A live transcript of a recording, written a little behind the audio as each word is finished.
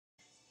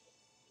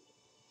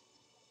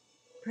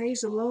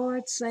Praise the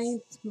Lord,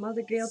 saints.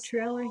 Mother Gail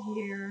Trailer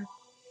here.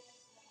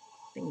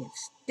 Thing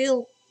is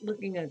still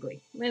looking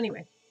ugly.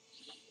 Anyway,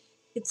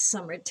 it's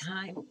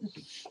summertime.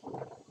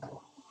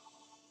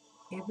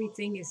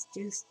 Everything is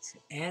just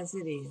as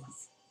it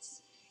is.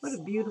 What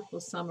a beautiful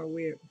summer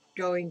we're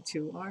going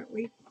to, aren't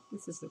we?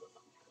 This is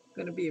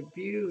going to be a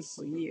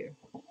beautiful year.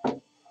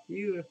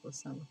 Beautiful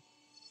summer.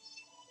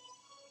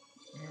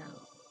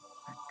 Now,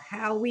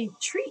 how we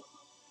treat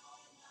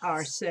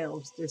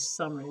ourselves this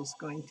summer is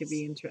going to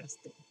be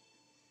interesting.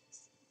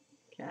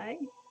 Okay?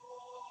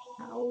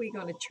 How are we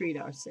going to treat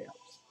ourselves?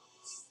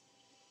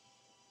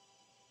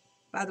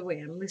 By the way,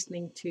 I'm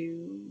listening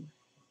to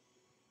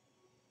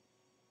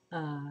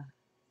uh,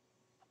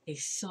 a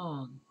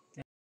song.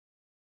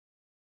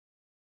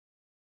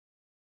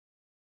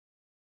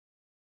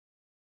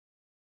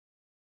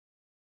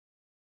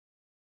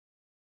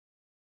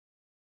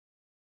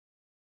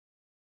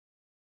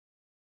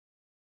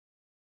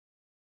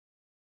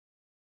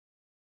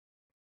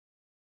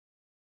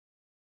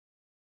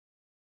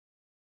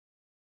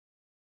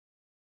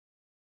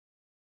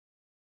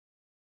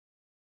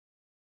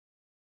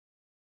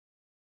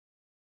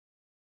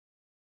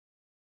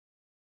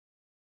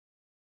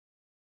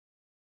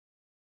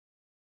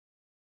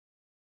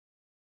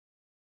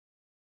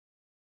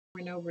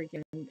 And over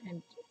again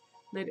and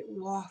let it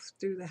waft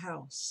through the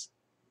house.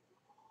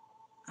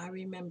 I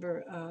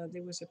remember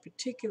there was a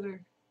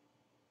particular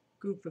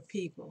group of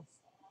people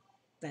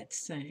that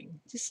sang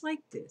just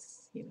like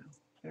this,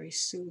 very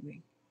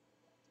soothing.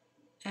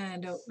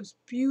 And it was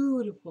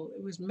beautiful.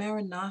 It was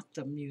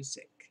Maranatha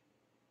music.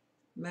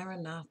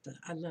 Maranatha.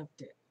 I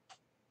loved it.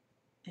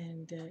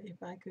 And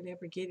if I could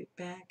ever get it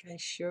back, I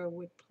sure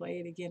would play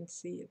it again,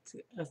 see its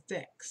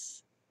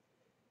effects.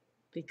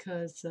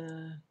 Because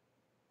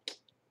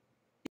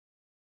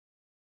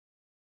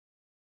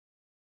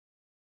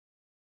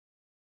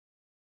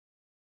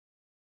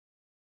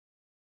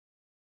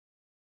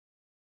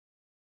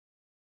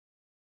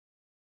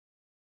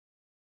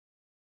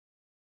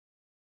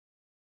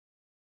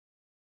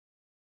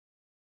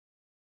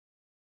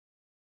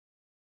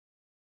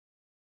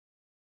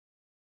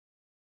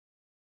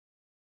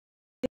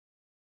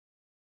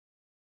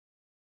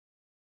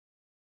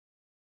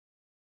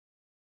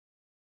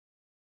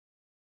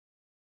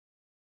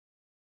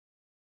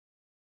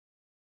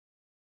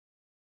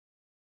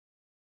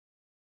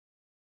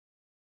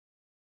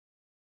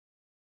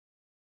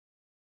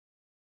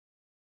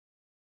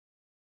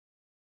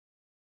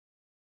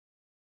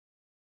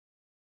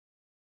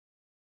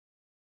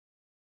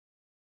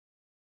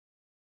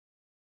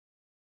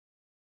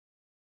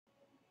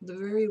the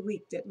very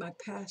week that my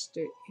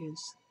pastor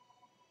is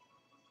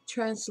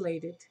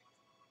translated,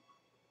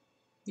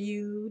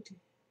 viewed,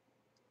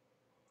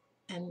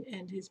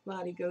 and his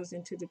body goes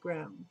into the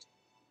ground.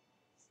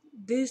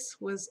 This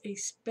was a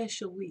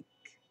special week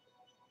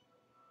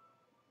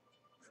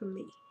for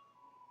me.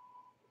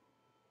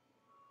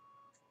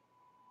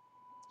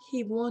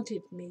 He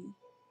wanted me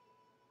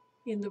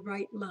in the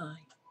right mind.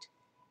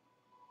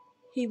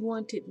 He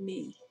wanted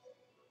me.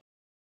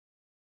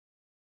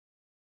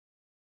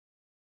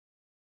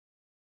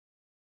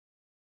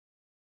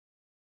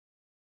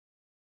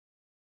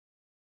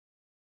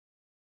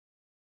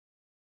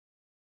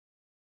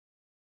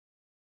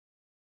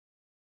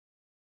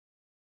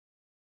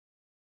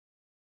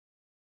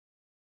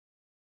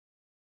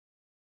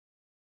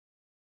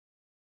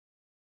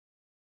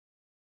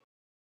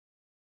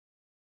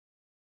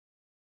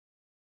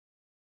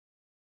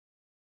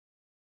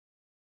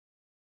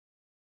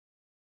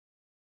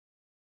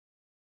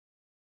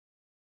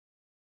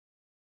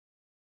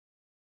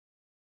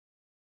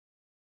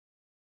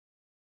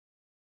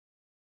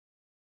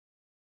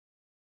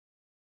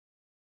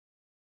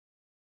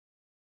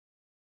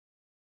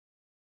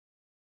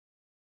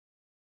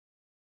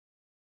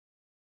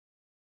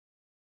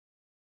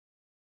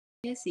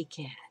 Jessie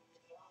Cat,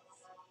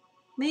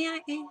 may I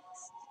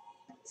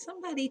ask?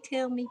 Somebody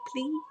tell me,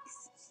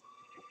 please.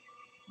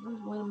 That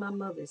was one of my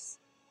mother's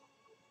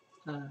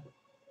uh,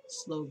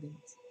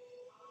 slogans.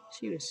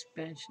 She was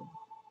special.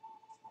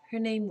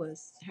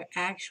 Her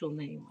actual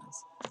name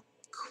was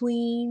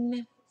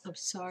Queen of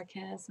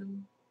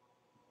Sarcasm.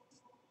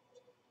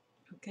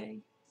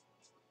 Okay?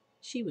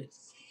 She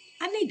was.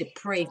 I need to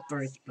pray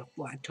first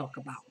before I talk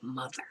about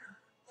mother.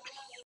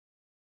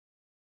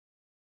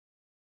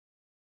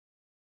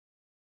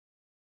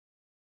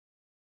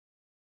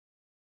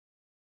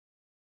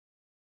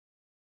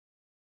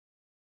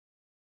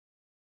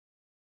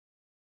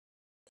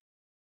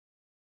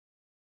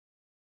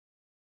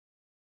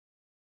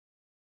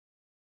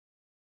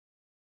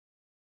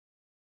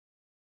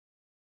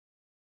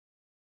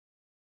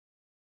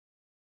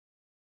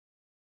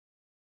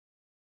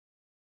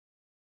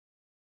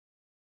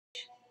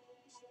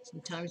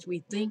 Sometimes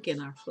we think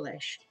in our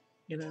flesh,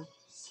 you know,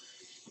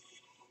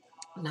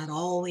 not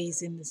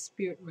always in the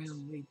spirit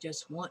realm. We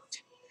just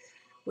want,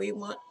 we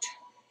want,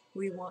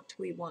 we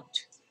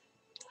want.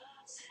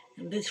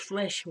 And this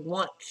flesh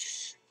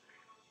wants.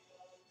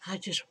 I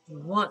just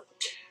want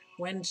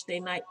Wednesday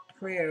night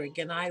prayer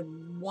again. I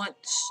want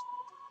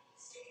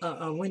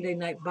a Wednesday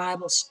night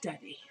Bible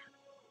study.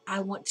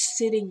 I want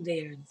sitting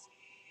there.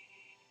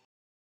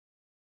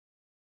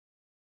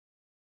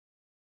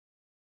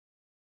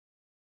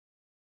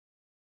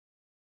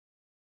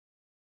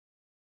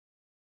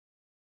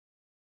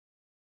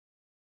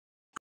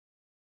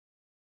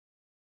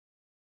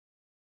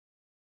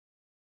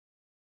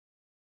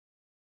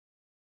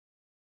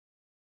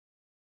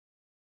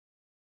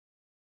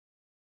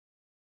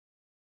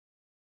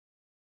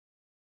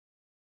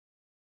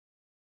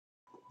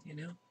 You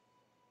know,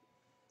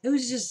 it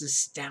was just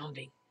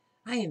astounding.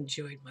 I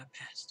enjoyed my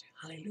pastor.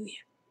 Hallelujah.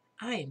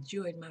 I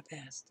enjoyed my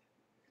pastor.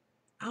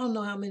 I don't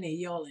know how many of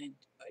y'all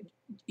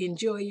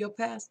enjoy your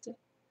pastor.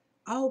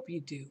 I hope you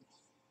do.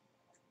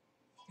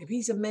 If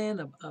he's a man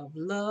of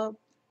love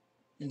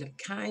and of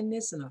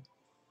kindness and of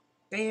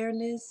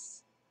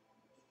fairness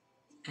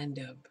and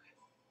of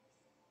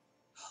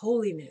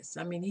holiness,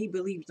 I mean, he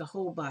believes the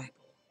whole Bible.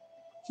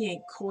 He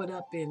ain't caught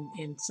up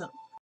in something.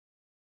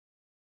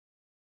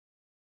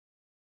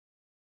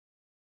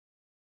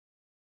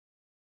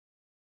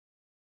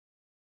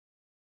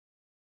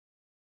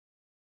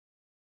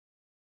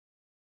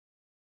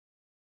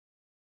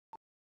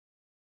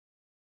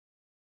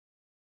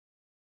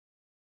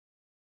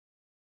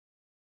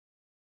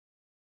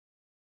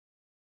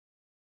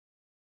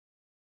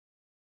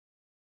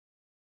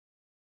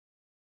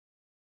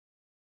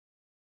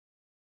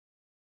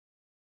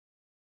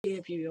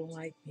 If you don't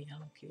like me, I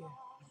don't care.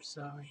 I'm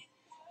sorry.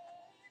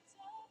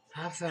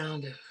 I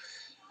found a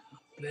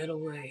better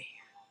way.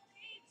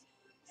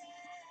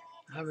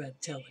 I'd rather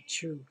tell the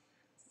truth.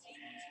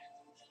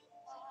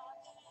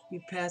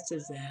 You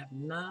pastors that have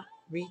not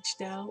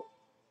reached out,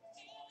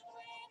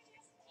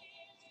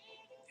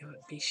 it would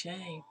be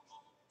shame.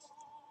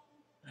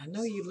 I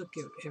know you look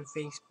at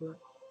Facebook.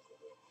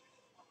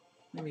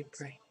 Let me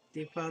pray.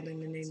 Dear Father, in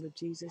the name of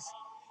Jesus,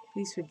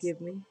 please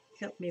forgive me.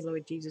 Help me,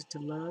 Lord Jesus, to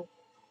love,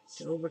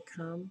 to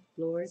overcome,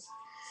 Lord.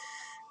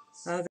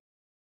 Father,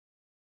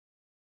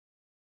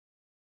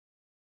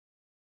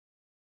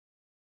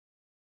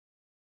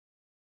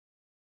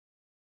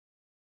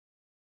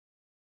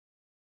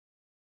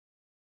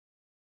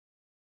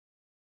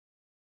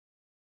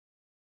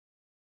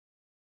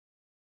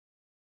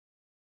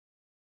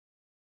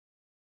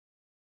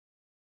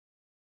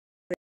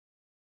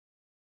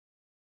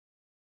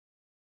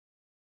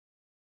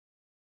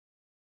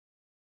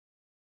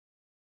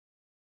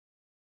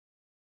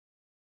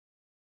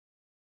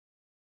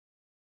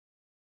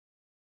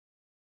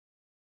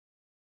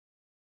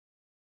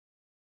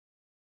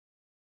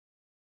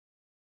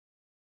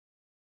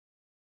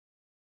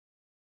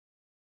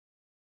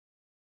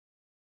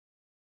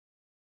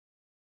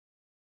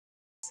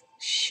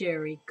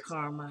 Sherry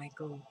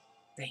Carmichael,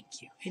 thank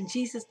you. In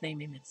Jesus'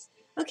 name, amen.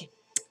 Okay,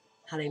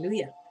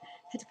 hallelujah.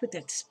 Had to put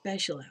that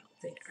special out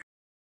there.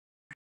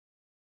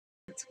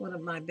 It's one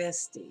of my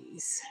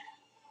besties.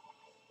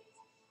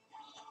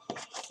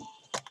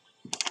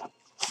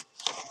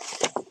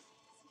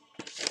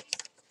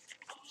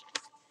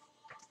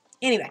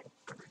 Anyway,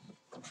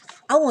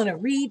 I want to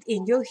read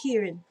in your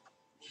hearing.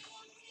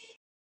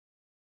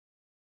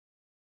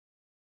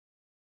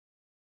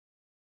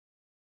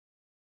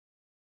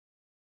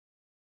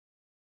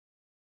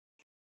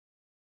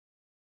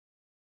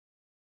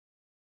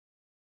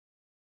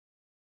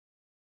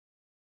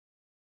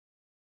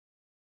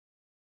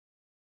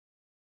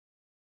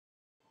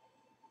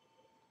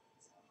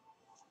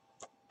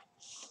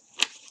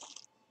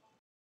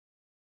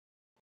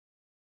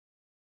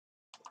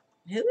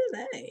 Who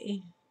are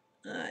they?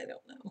 I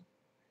don't know.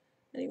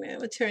 Anyway, I'm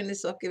gonna turn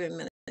this off. Give it a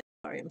minute.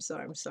 I'm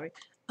sorry.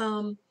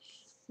 Um,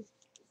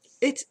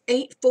 it's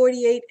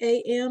 8:48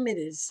 a.m. It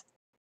is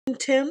June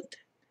 10th.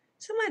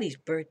 Somebody's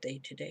birthday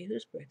today.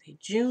 Whose birthday?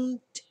 June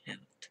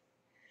 10th.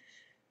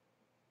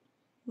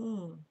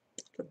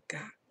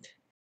 Forgot.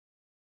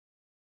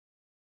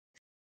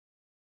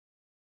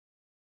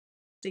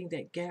 Thing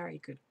that Gary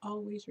could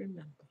always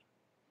remember.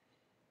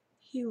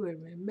 He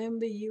would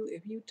remember you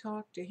if you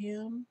talked to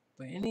him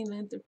for any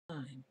length of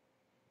time.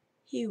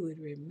 He would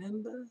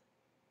remember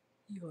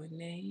your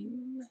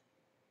name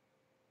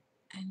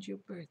and your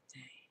birthday.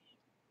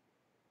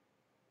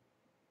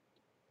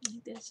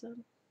 Ain't that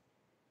something?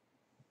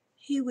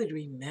 He would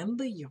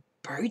remember your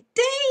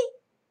birthday?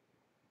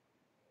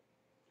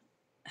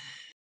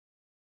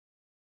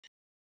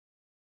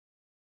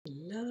 He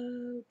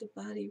loved the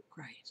body of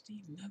Christ.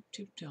 He loved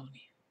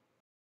Teutonia.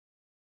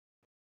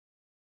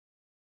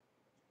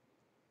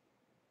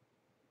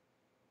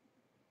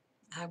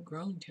 I've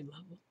grown to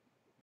love him.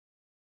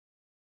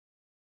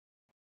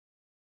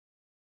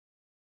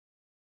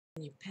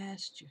 And you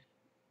passed you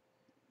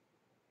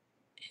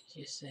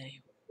and you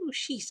say, oh,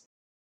 she's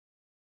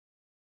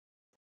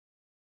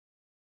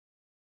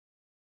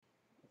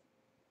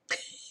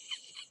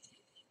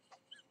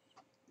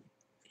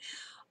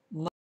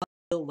Mom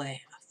will laugh.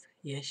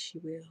 Yes, she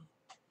will.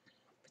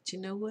 But you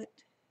know what?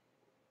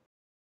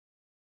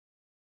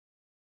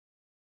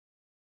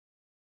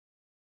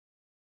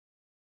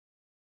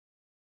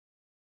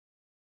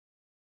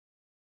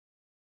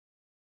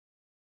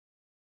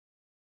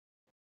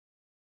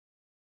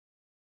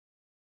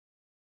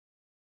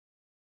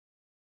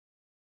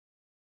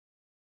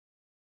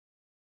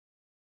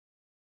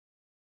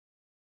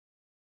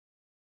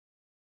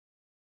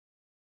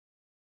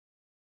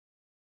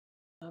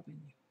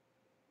 loving you.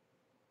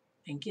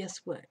 And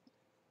guess what?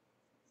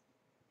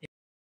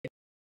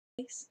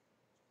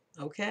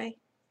 Okay?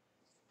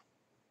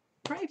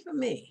 Pray for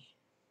me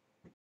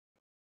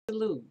to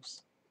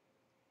lose.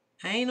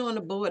 I ain't on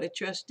the board of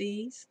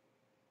trustees.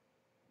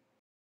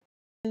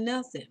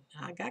 Nothing.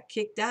 I got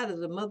kicked out of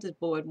the mother's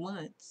board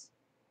once.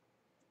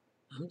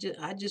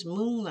 I just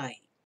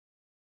moonlight.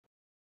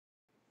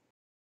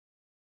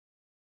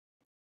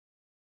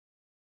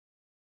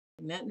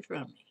 Nothing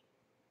from me.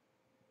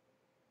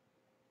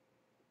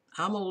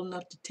 I'm old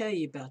enough to tell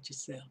you about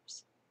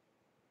yourselves.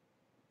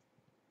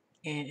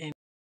 And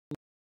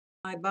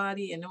my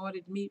body in order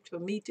for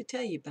me to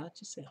tell you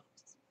about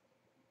yourselves.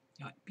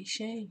 You ought to be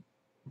ashamed.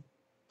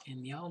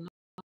 And y'all know.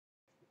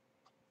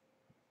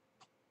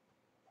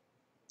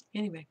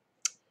 Anyway,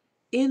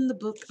 in the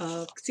book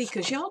of, see,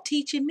 because y'all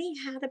teaching me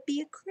how to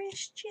be a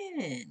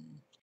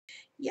Christian.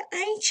 Yeah,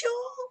 ain't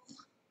y'all?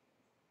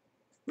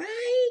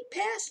 Right,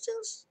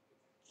 pastors?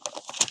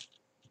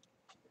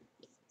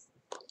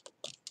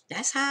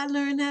 That's how I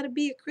learned how to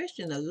be a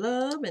Christian, to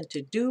love and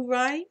to do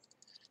right.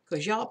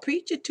 Because y'all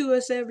preach it to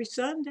us every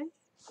Sunday.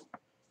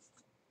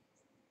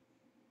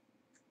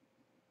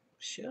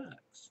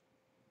 Shucks.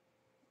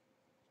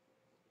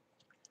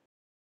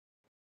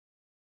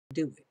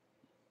 Do it.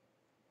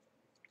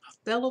 A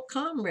fellow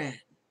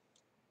comrade.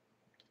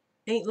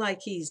 Ain't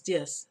like he's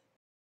just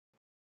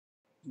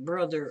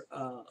brother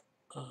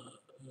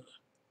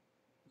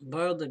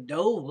Brother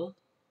Dover,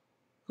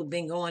 who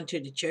been going to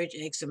the church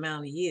X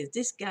amount of years.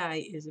 This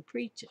guy is a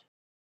preacher.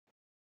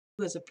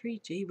 He was a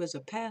preacher. He was a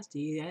pastor.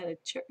 He had a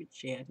church.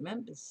 He had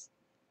members.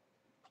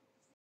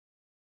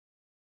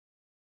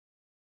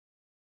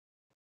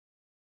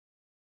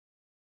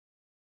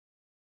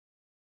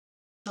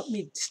 Help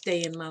me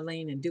stay in my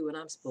lane and do what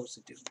I'm supposed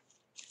to do.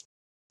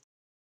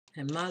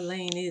 And my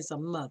lane is a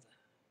mother.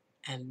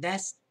 And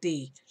that's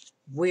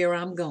where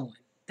I'm going.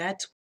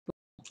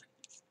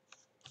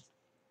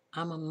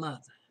 I'm a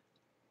mother.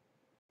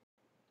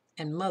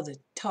 And mother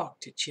talk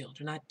to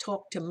children. I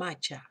talk to my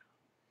child.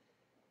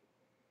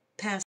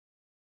 Pastor,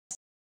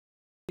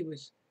 he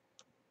was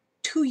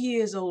 2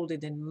 years older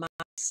than my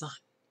son.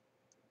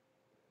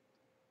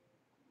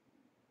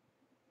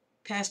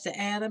 Pastor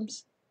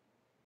Adams,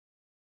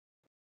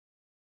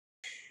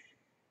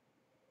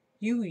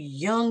 you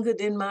younger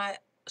than my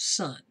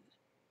son.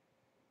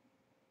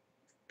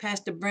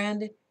 Pastor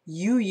Brandon,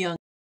 you young.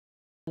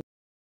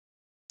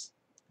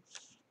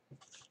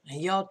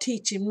 And y'all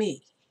teaching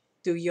me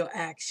through your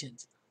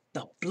actions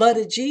the blood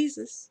of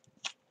Jesus.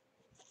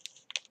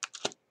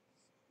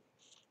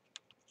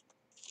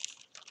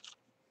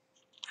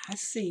 I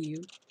see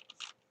you.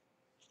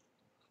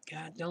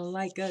 God don't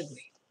like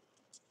ugly.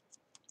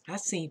 I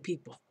seen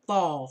people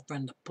fall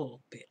from the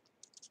pulpit.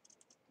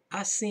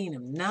 I seen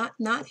them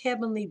not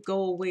heavenly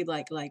go away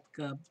like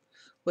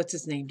what's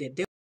his name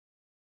did.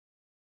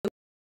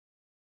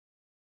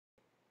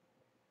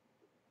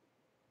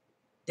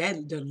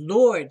 That the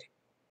Lord,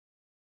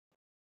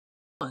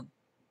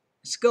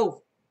 let's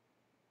go.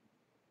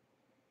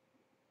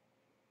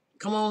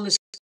 Come on, let's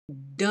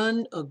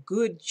done a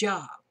good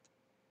job.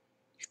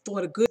 You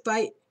fought a good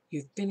fight.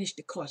 You finished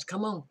the course.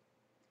 Come on.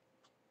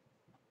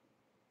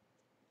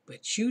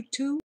 But you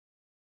two,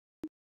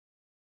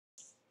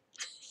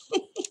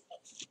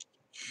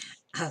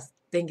 I was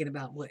thinking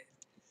about what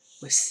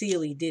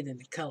Seeley did in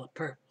The Color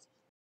Purple.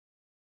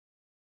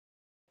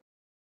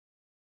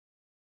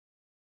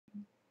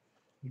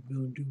 You're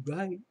going to do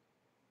right.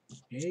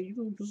 Yeah, you're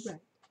going to do right.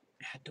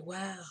 After a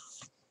while,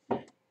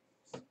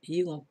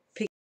 you're going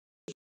to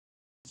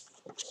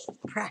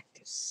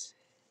practice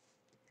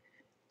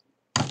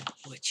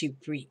what you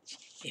preach.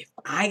 If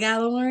I got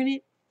to learn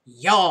it,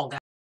 y'all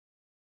got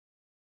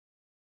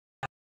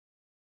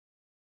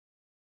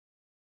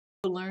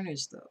to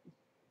learners, though.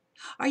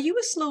 Are you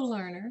a slow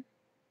learner?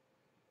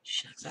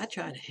 Shucks, I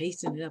try to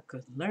hasten it up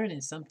because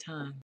learning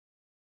sometimes.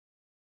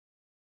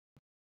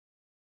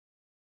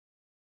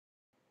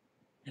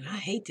 And I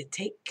hate to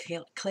take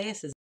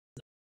classes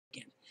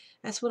again.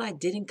 That's what I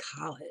did in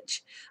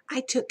college.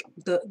 I took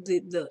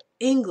the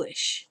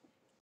English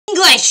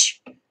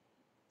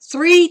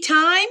 3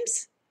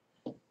 times,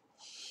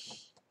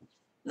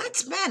 not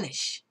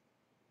Spanish.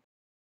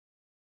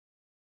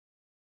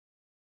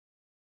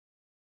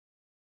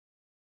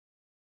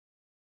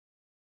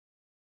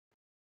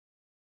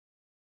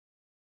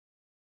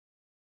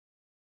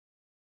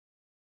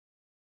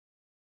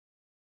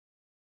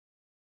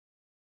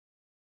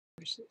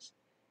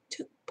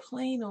 Took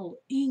plain old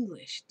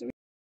English 3.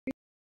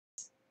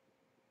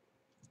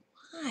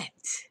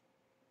 What?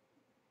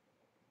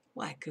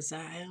 Why? Because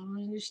I don't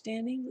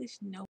understand English?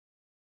 No.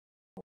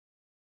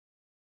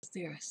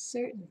 There are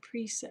certain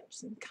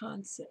precepts and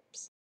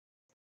concepts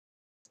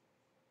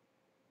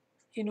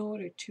in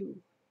order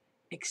to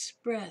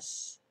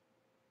express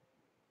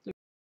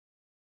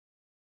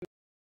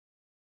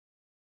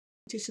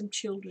to some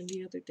children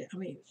the other day.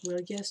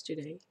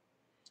 Yesterday.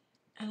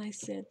 And I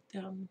said,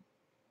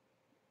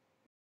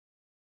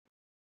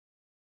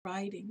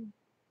 writing.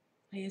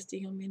 I asked the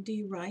young man, do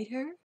you write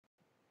her?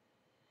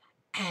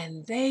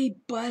 and they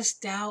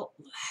bust out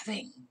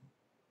laughing.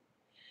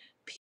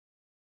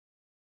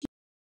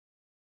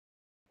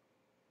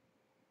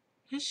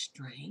 That's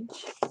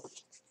strange.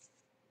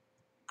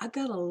 I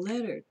got a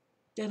letter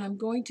that I'm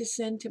going to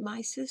send to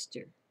my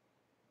sister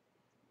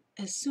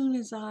as soon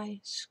as I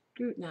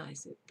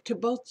scrutinize it. To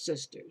both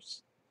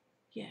sisters,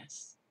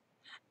 yes,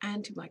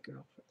 and to my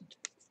girlfriend.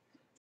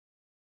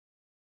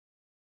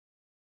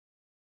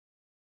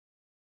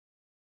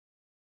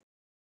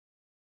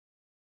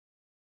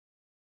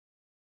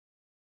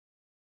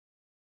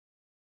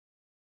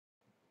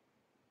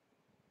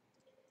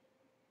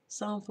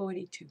 Psalm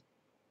 42.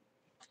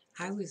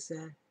 I was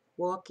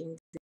walking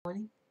this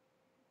morning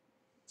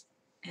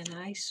and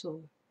I saw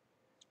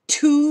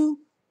two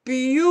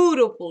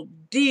beautiful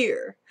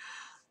deer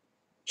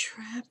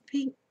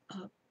tramping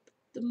up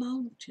the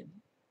mountain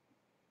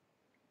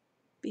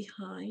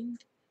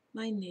behind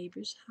my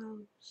neighbor's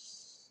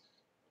house.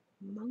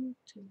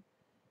 Mountain.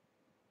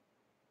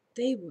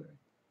 They were,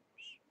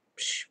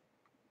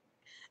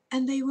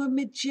 and they were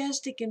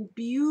majestic and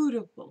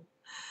beautiful.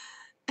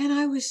 And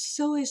I was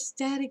so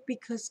ecstatic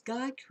because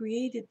God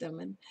created them,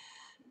 and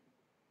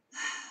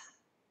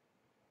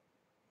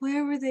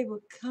wherever they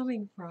were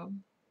coming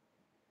from,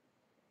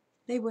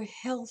 they were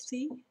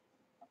healthy,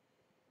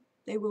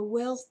 they were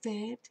well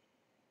fed.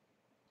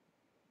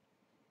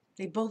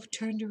 They both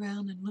turned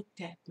around and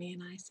looked at me,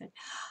 and I said,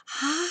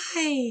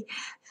 "Hi,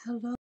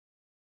 hello,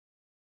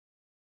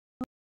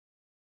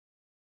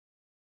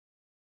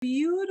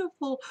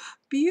 beautiful,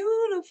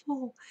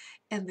 beautiful."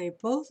 And they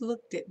both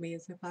looked at me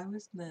as if I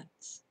was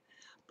nuts.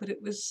 But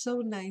it was so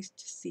nice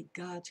to see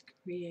God's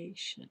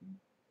creation.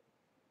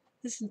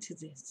 Listen to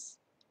this.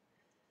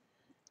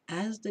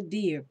 As the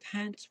deer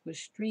pants for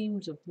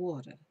streams of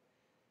water,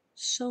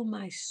 so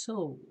my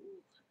soul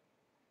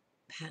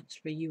pants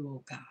for you,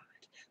 O God.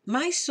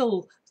 My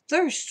soul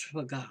thirsts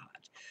for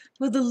God,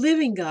 for the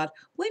living God.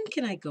 When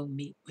can I go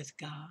meet with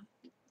God?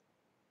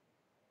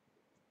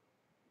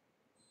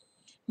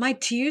 My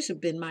tears have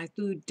been my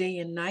food day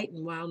and night,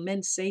 and while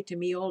men say to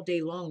me all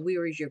day long,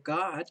 "Where is your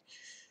God?"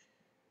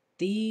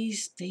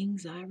 these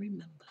things I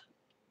remember.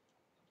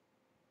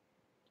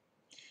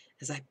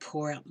 As I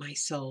pour out my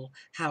soul,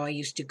 how I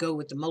used to go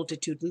with the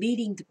multitude,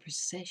 leading the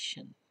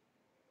procession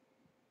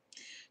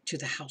to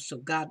the house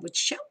of God with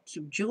shouts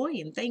of joy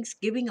and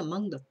thanksgiving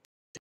among the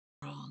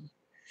throng.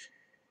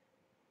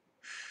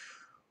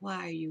 Why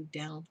are you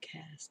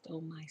downcast,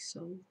 O my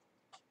soul?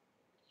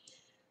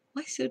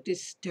 Why so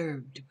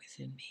disturbed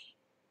within me?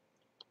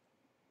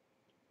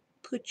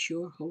 Put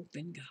your hope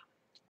in God.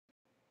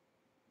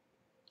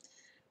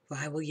 For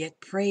I will yet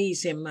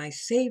praise him, my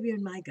Savior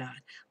and my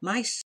God.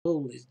 My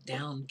soul is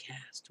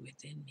downcast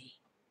within me.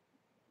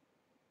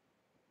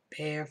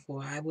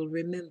 Therefore I will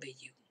remember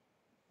you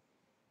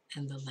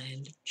and the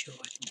land of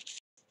Jordan.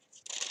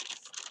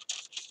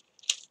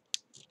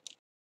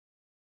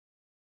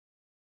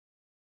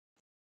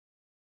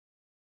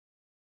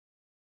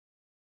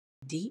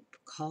 Deep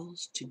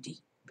calls to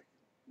deep.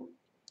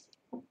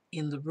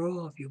 In the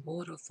roar of your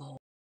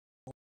waterfall,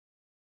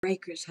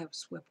 breakers have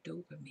swept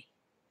over me.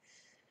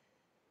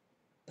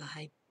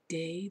 By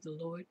day the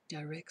Lord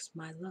directs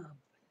my love.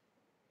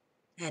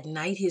 At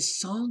night his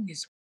song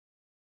is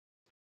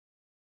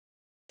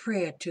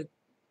prayer to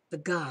the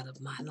God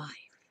of my life.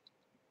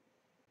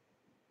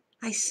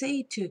 I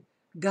say to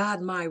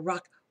God, my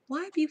rock,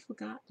 why have you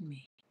forgotten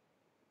me?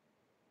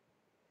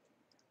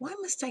 Why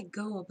must I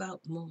go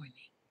about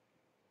mourning,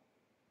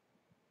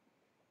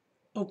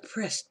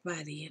 oppressed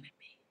by the enemy?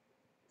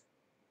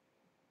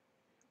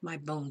 My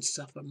bones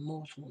suffer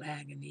mortal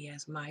agony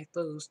as my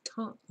foes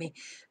taunt me,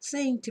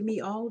 saying to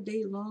me all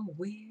day long,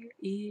 where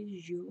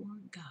is your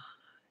God?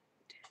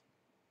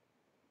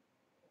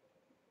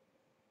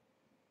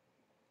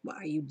 Why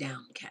are you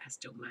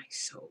downcast, O my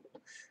soul?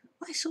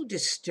 Why so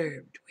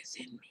disturbed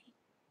within me?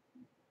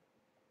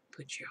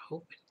 Put your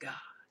hope in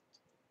God.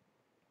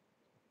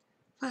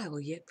 I will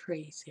yet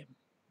praise him,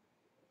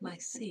 my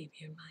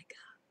Savior, my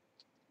God.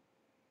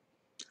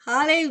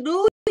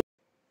 Hallelujah!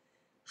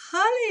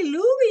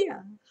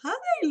 Hallelujah!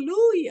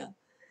 Hallelujah!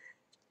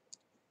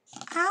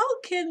 How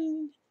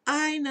can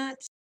I not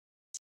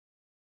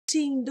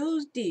seeing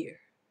those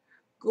deer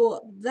go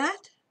up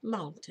that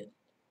mountain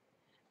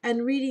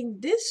and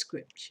reading this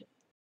scripture?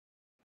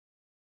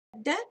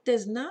 That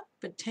does not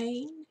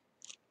pertain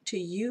to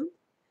you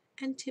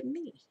and to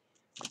me.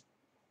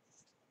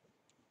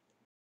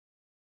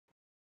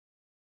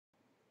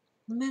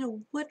 No matter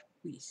what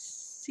we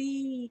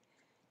see,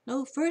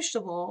 no, first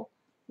of all,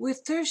 we're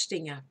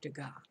thirsting after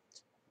God.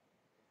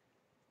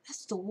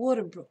 That's the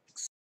water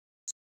brooks.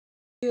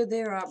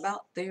 They're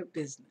about their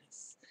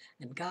business.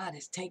 And God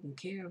is taking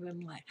care of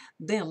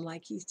them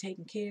like he's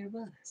taking care of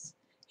us.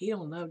 He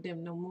don't love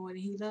them no more than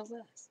he loves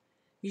us.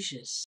 You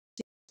should see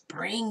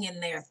spring in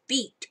their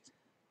feet.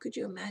 Could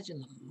you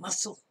imagine the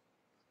muscle?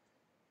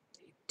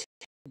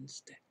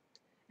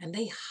 And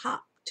they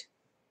hopped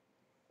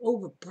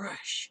over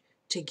brush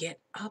to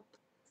get up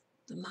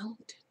the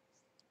mountain.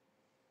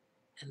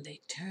 And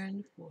they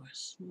turned for a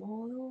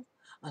small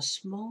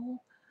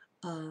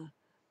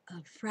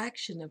a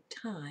fraction of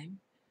time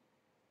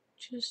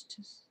just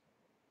to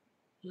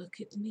look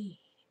at me.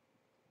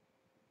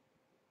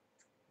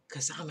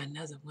 Because I'm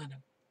another one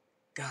of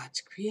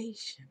God's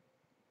creation.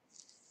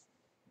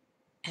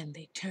 And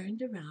they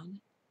turned around,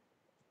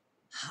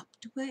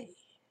 hopped away.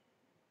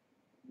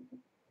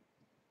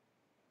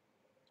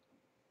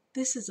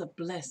 This is a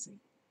blessing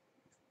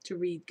to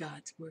read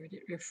God's word.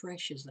 It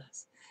refreshes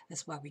us.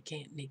 That's why we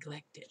can't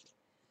neglect it.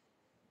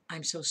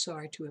 I'm so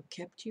sorry to have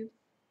kept you,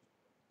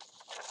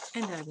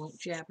 and I won't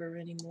jabber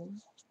anymore.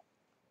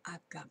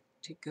 I've got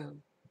to go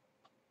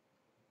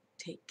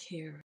take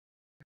care.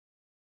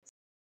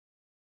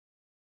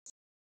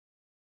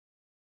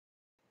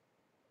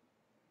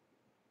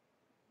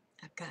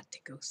 I've got to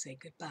go say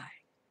goodbye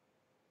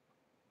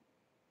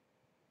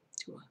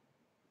to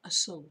a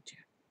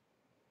soldier.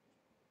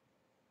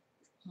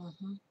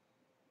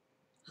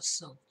 A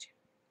soldier.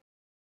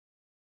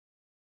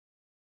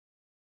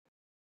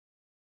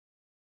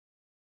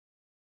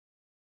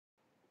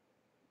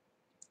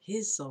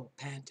 His soul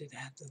panted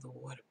after the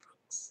water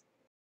brooks.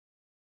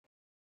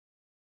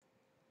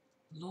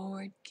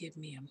 Lord, give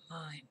me a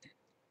mind.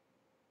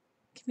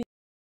 Give me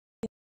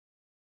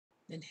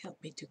and help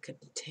me to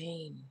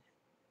contain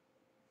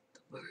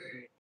the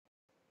word,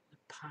 the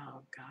power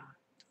of God,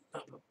 the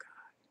love of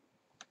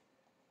God.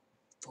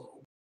 For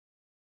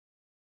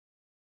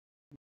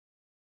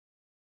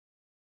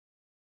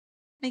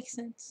makes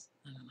sense?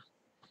 I don't know.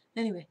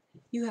 Anyway,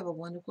 you have a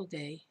wonderful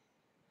day,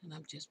 and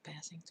I'm just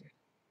passing through.